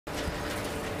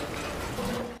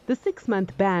The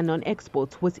 6-month ban on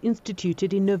exports was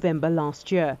instituted in November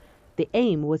last year. The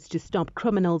aim was to stop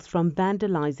criminals from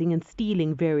vandalizing and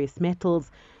stealing various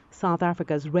metals. South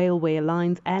Africa's railway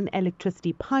lines and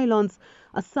electricity pylons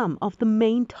are some of the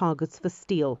main targets for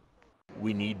steel.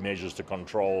 We need measures to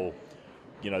control,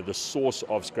 the source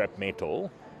of scrap metal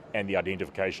and the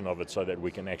identification of it, so that we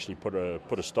can actually put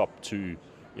a stop to,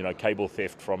 cable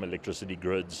theft from electricity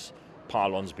grids,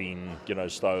 pylons being,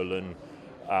 stolen,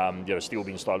 steel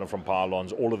being stolen from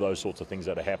pylons, all of those sorts of things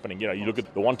that are happening. You look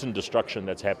at the wanton destruction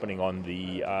that's happening on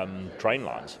the train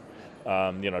lines.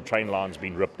 Train lines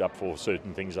being ripped up for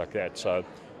certain things like that. So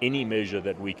any measure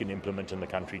that we can implement in the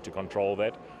country to control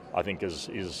that, I think is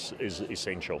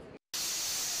essential.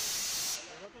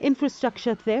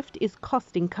 Infrastructure theft is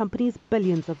costing companies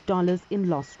billions of dollars in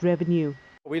lost revenue.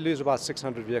 We lose about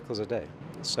 600 vehicles a day,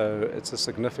 so it's a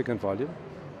significant volume.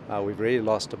 We've really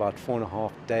lost about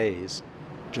 4.5 days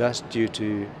just due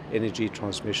to energy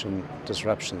transmission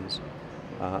disruptions.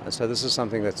 So this is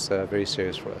something that's very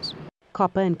serious for us.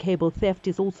 Copper and cable theft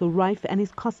is also rife and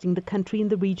is costing the country in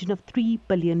the region of $3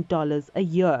 billion a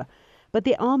year. But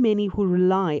there are many who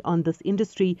rely on this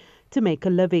industry to make a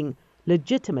living.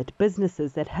 Legitimate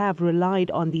businesses that have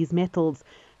relied on these metals.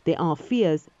 There are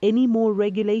fears any more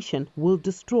regulation will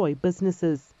destroy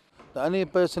businesses. The only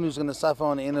person who's going to suffer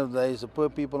on the end of the day is the poor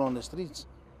people on the streets.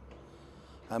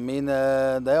 I mean, they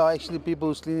are actually people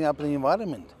who's cleaning up the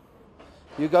environment.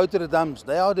 You go to the dumps,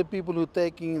 they are the people who are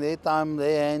taking their time,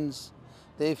 their hands,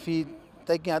 their feet,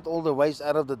 taking out all the waste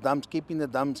out of the dumps, keeping the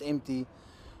dumps empty,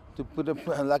 to put,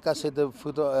 like I said, a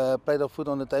plate of food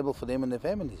on the table for them and their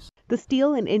families. The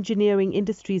Steel and Engineering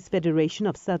Industries Federation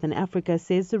of Southern Africa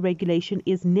says the regulation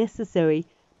is necessary,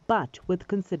 but with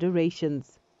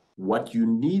considerations. What you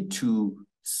need to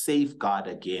safeguard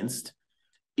against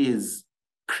is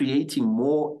creating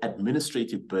more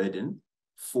administrative burden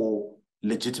for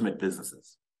legitimate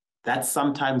businesses. That's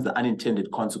sometimes the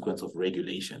unintended consequence of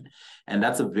regulation. And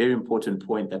that's a very important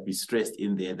point that we stressed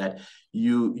in there, that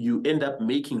you end up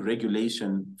making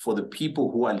regulation for the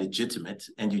people who are legitimate,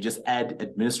 and you just add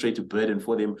administrative burden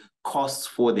for them, costs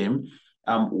for them,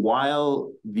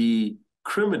 while the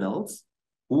criminals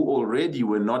who already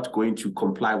were not going to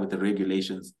comply with the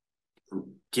regulations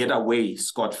get away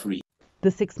scot-free. The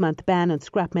 6-month ban on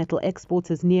scrap metal exports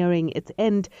is nearing its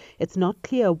end. It's not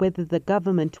clear whether the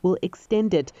government will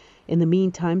extend it. In the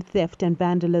meantime, theft and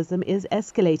vandalism is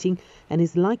escalating and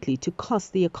is likely to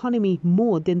cost the economy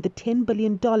more than the $10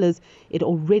 billion it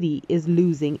already is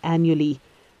losing annually.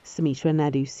 Sumitra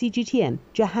Naidu, CGTN,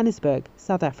 Johannesburg,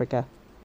 South Africa.